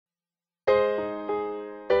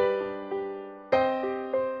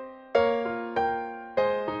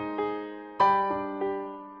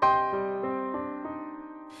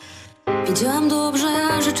Wiedziałam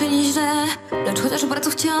dobrze, że czyni źle, lecz chociaż bardzo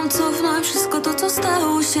chciałam cofnąć wszystko to, co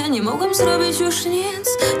stało się. Nie mogłam zrobić już nic.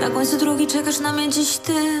 Na końcu drogi czekasz na mnie dziś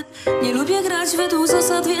ty. Nie lubię grać według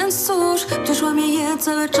zasad, więc cóż, przeszła mnie je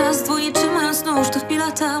cały czas, dwoje trzymając nóż. To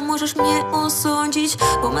chwila ta, możesz mnie osądzić,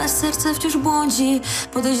 bo me serce wciąż błądzi.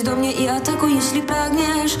 Podejdź do mnie i atakuj, jeśli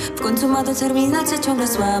pragniesz. W końcu ma determinacja ciągle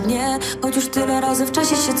słabnie, choć już tyle razy w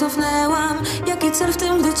czasie się cofnęłam. Jaki cel w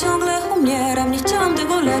tym, gdy ciągle umieram? Nie chciałam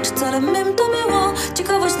tego, lecz celem mym to było.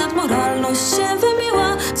 Ciekawość nad moralność się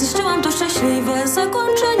wymiła. Zniszczyłam to szczęśliwe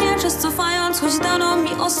zakończenie, czas cofając, choć dano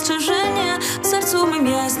mi ostrzeżenie. W sercu mym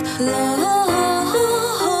jest love, love,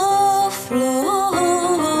 love,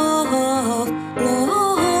 love,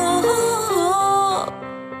 love.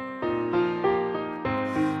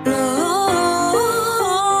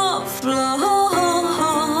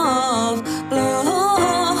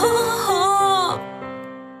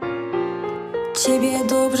 Ciebie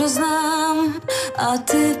dobrze znam, a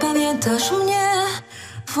ty pamiętasz mnie.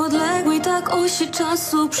 W odległej tak osi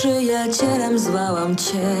czasu przyjacielem zwałam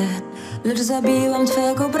cię. Lecz zabiłam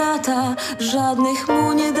twego brata, żadnych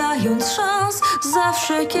mu nie dając szans.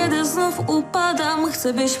 Zawsze kiedy znów upadam,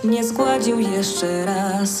 chcę byś mnie zgładził jeszcze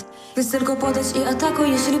raz. Więc tylko podejdź i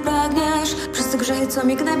atakuj, jeśli pragniesz. Wszyscy grzechy, co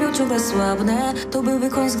mi gnębią, ciągle słabne. To byłby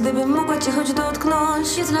koniec, gdybym mogła cię choć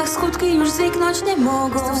dotknąć. Jednak skutki już zniknąć nie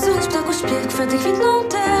mogą. Znów słychać ptaku śpiew, kwiaty kwitną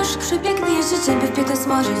też. Przepiękny jest życie, by w piekle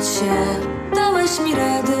smażyć się. Dałeś mi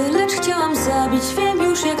rady, lecz chciałam zabić. Wiem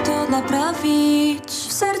już, jak to naprawić.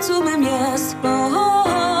 W sercu mym jest love,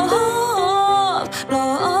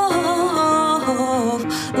 love,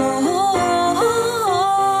 love.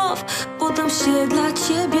 Podam się dla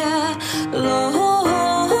ciebie. Love,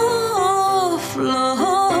 love, love.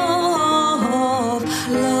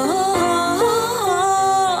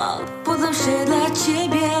 Podam się dla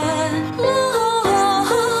ciebie. Love,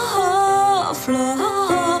 love,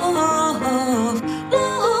 love.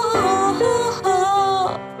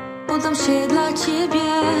 Podam się dla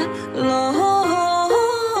ciebie. Love,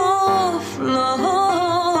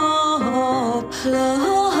 love,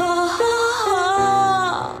 love.